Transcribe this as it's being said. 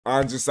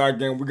I just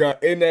again we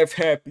got NF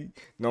Happy.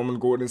 Now I'm gonna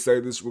go ahead and say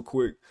this real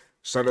quick.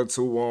 Shout out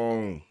to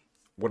one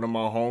of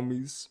my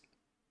homies.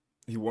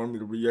 He wanted me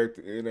to react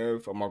to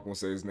NF. I'm not gonna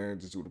say his name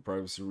just due to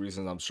privacy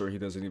reasons. I'm sure he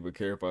doesn't even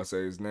care if I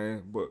say his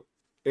name. But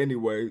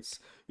anyways,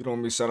 you know what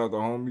I mean? Shout out the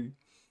homie.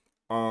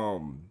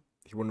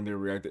 He wanted me to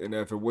react to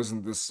NF. It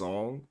wasn't this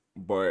song,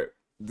 but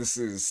this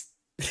is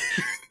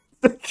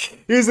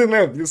here's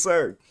NF, yes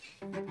sir.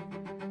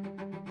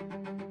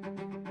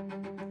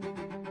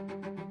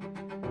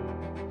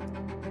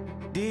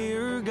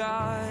 Dear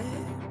God,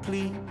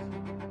 please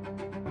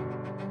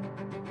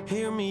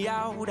hear me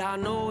out. I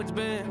know it's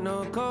been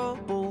a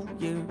couple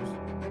years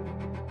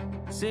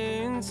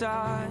since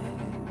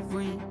I've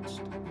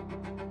reached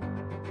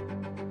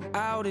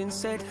out and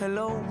said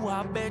hello.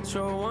 I bet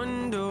you're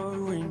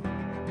wondering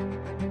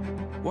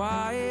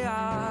why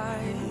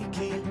I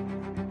keep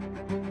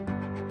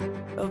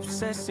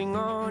obsessing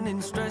on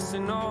and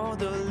stressing all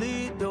the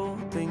little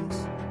things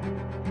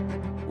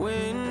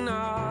when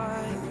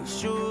I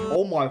should.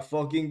 Oh my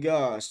fucking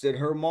gosh, did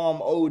her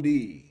mom OD?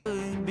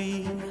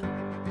 Be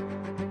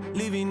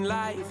living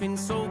life and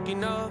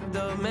soaking up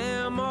the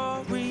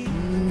memory.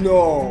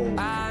 No.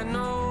 I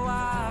know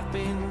I've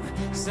been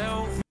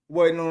self.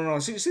 Wait, no.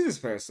 She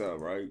just passed out,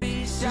 right?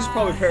 She's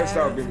probably passed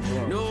out being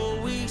drunk.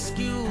 No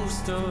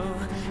excuse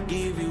to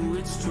give you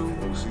its truth.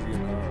 Oh, she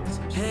getting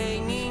high.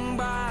 Hanging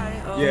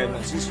by Yeah,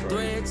 no, she's straight.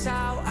 threads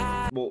how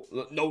I. Well,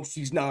 no,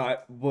 she's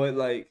not. But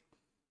like,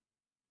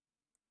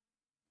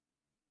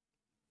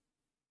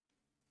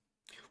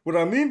 what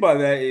I mean by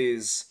that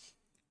is,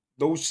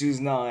 though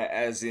she's not,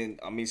 as in,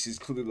 I mean, she's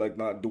clearly like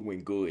not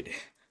doing good.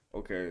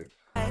 Okay.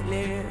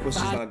 But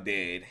she's not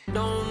dead.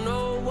 Don't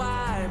know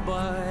why,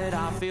 but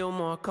I feel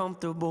more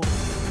comfortable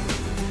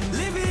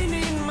living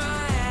in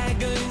my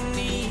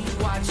agony,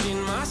 watching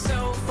my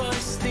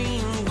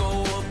self-esteem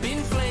go up in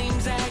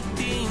flames,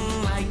 acting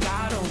like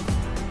I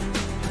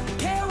don't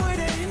care what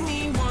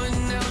anyone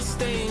else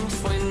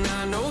thinks, when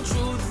I know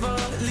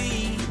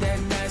truthfully that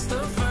that's the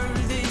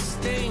furthest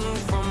thing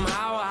from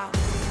how I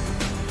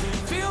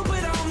feel.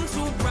 But I'm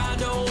too proud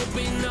to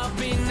open up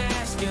and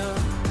ask you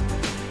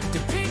to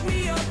pick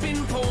me up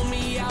and pull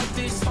me out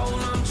this hole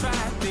I'm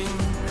trapped in.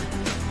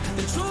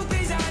 The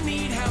truth is I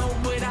need help,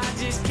 but I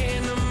just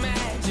can't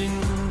imagine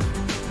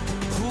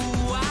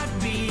who I'd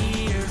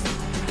be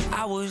if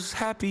I was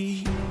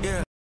happy.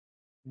 Yeah.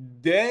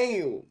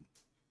 Damn.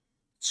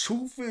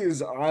 Truth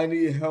is, I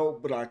need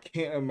help, but I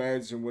can't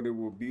imagine what it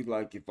would be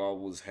like if I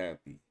was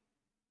happy.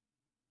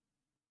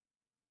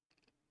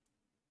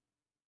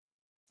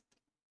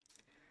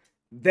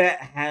 That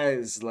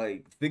has,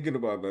 like, thinking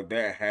about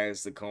that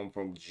has to come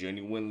from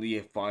genuinely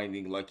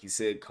finding, like you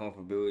said,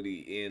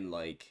 comfortability in,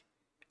 like,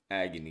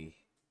 agony.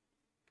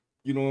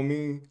 You know what I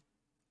mean?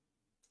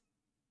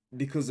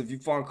 Because if you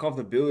find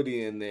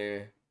comfortability in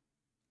there,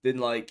 then,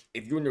 like,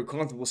 if you're in your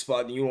comfortable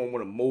spot and you don't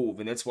want to move,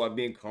 and that's why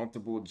being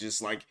comfortable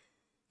just, like,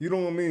 you know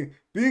what I mean?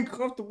 Being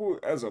comfortable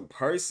as a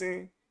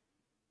person,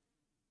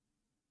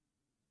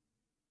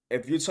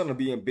 if you're trying to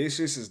be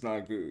ambitious, is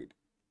not good.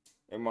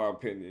 In my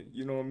opinion,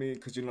 you know what I mean?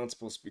 Because you're not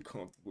supposed to be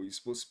comfortable. You're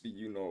supposed to be,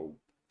 you know,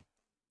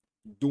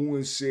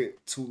 doing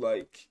shit to,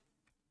 like,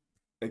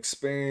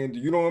 expand.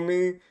 You know what I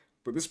mean?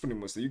 But this pretty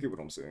much, you get what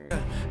I'm saying.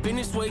 Been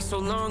this way so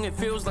long, it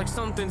feels like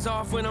something's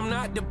off when I'm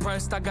not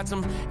depressed. I got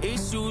some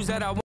issues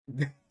that I want.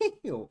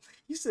 Damn,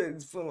 he said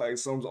it's feeling like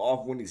something's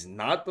off when he's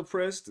not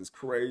depressed. It's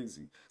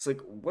crazy. It's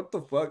like, what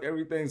the fuck?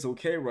 Everything's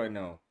okay right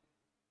now.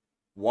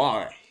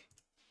 Why?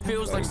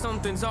 Feels like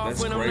something's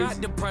off when I'm not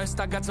depressed.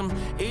 I got some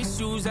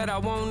issues that I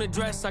won't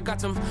address. I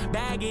got some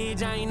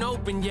baggage I ain't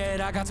open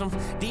yet. I got some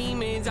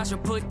demons I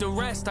should put to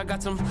rest. I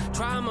got some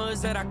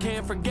traumas that I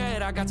can't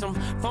forget. I got some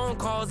phone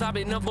calls I've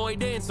been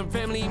avoiding. Some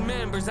family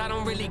members I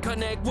don't really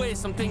connect with.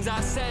 Some things I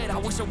said I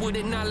wish I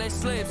would've not let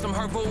slip. Some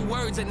hurtful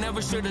words that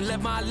never should've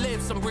left my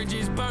lips. Some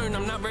bridges burned,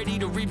 I'm not ready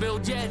to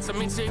rebuild yet.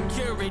 Some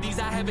insecurities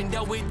I haven't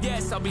dealt with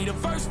yet. I'll be the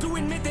first to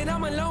admit that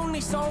I'm a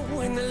lonely soul,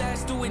 and the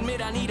last to admit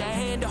I need a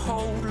hand to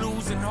hold.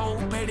 Losing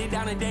hope, headed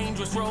down a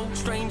dangerous road.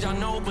 Strange, I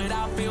know, but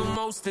I feel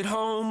most at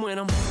home when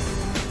I'm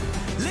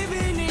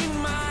living in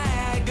my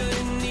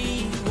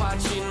agony,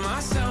 watching my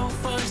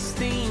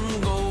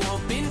self-esteem go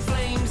up in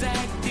flames,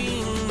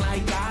 acting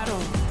like I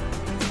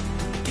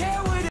don't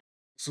care what.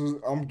 So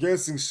I'm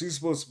guessing she's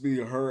supposed to be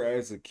her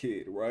as a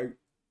kid, right?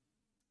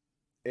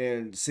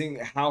 And seeing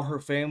how her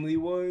family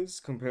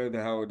was compared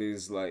to how it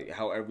is, like,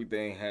 how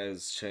everything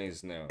has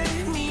changed now.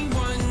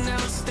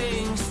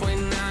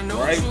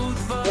 Right?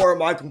 Or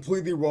am I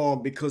completely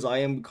wrong? Because I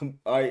am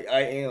like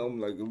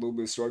a little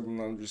bit struggling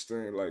to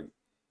understand, like,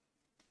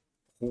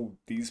 who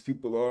these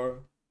people are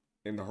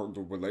and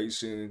the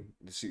relation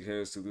that she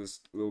has to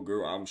this little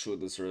girl. I'm sure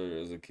this her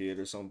as a kid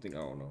or something. I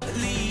don't know.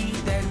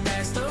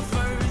 That's the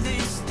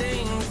furthest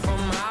thing from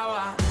how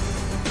I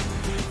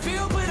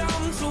feel, but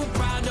I'm too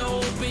proud to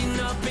open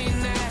up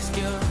and ask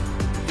you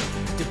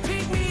to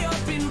pick me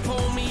up and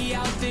pull me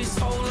out this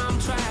hole I'm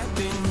trapped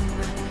in.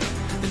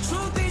 The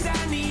truth is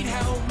I need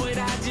help, but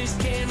I just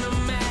can't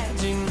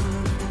imagine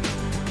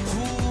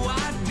who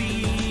I'd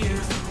be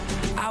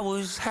if I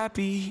was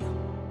happy.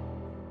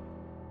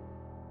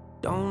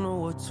 Don't know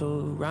what's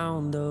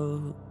around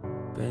the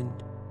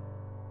bend.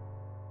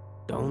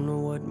 Don't know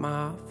what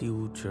my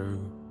future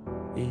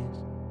is.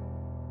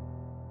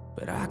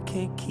 But I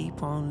can't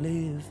keep on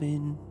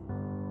living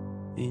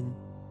in.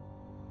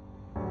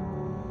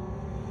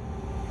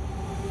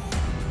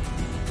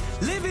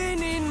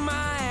 Living in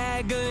my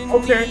agony.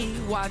 Okay.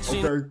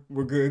 Watching. Okay,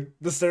 we're good.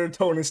 The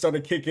serotonin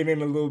started kicking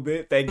in a little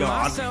bit. Thank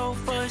God. My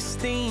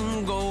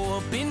self-esteem go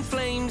up in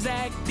flames,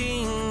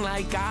 acting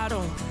like I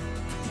don't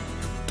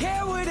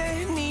care what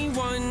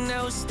anyone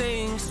else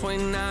thinks,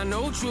 when I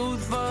know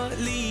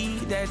truthfully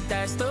that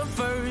that's the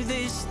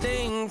furthest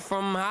thing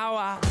from how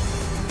I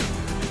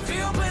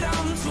feel. But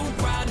I'm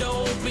too proud to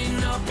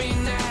open up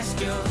and ask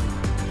you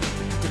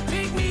to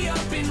pick me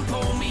up and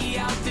pull me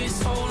out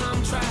this hole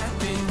I'm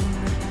trapped in.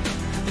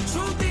 The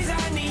truth is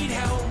I need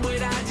help,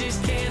 but I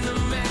just can't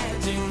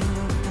imagine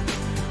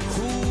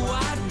who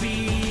I'd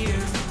be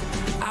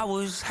if I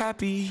was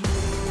happy.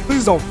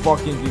 Please don't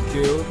fucking get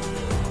killed.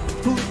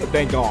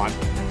 Thank God.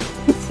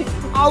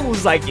 I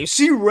was like, if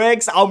she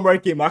wrecks, I'm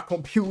wrecking my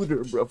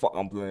computer, bro. Fuck,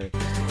 I'm playing.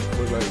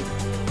 But like,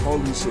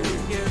 holy shit.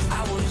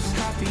 I was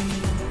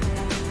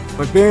happy.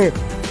 But then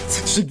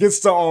she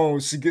gets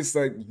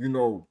like, you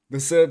know, the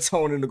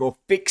serotonin to go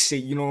fix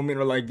it, you know what I mean?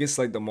 Or like gets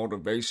like the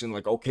motivation,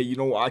 like, okay, you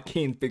know what, I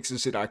can fix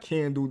this shit, I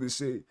can do this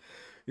shit.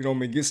 You know what I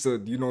mean? Gets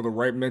the, you know, the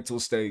right mental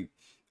state,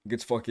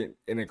 gets fucking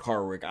in a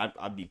car wreck.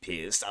 I'd be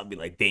pissed. I'd be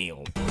like,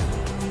 damn.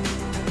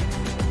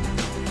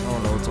 I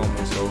don't know, it's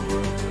almost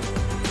over.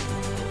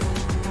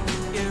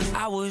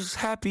 I was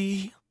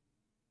happy.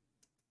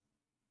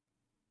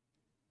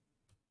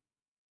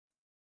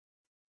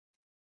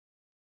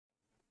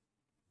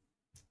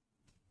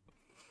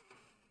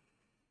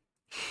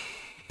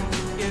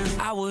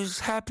 I was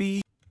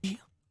happy.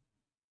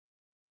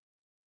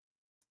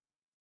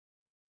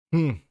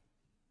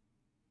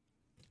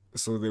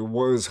 So there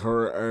was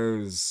her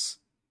as,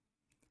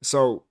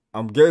 so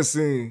I'm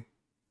guessing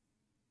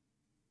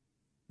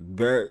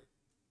that,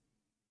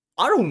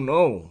 I don't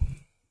know.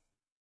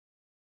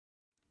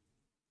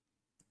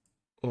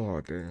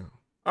 Oh, damn.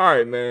 All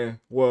right, man.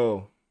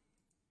 Well,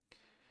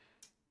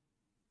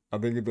 I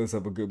think it does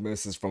have a good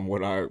message from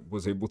what I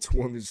was able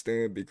to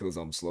understand, because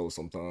I'm slow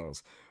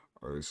sometimes.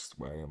 Or it's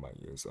why I am, I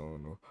guess. I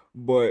don't know.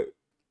 But,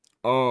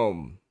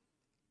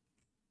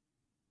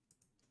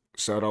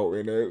 shout out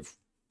NF.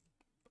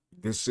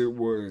 This shit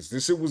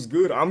was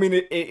good. I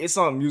mean, it's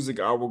not music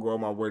I will go on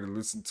my way to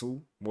listen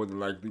to, more than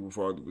likely, with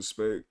all due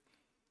respect.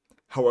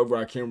 However,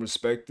 I can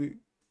respect it.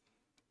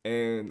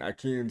 And I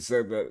can't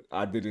say that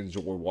I did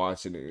enjoy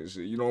watching it and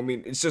shit. You know what I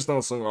mean? It's just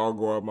not something I'll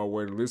go out my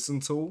way to listen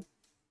to.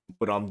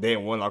 But I'm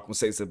damn one not gonna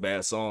say it's a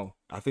bad song.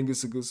 I think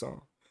it's a good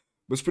song.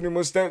 But it's pretty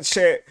much that,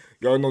 chat.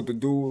 Y'all know what to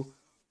do.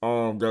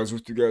 Guys,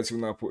 with you guys who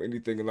not put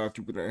anything in life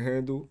you can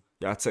handle.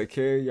 Y'all take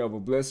care. Y'all have a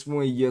blessed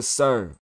one. Yes, sir.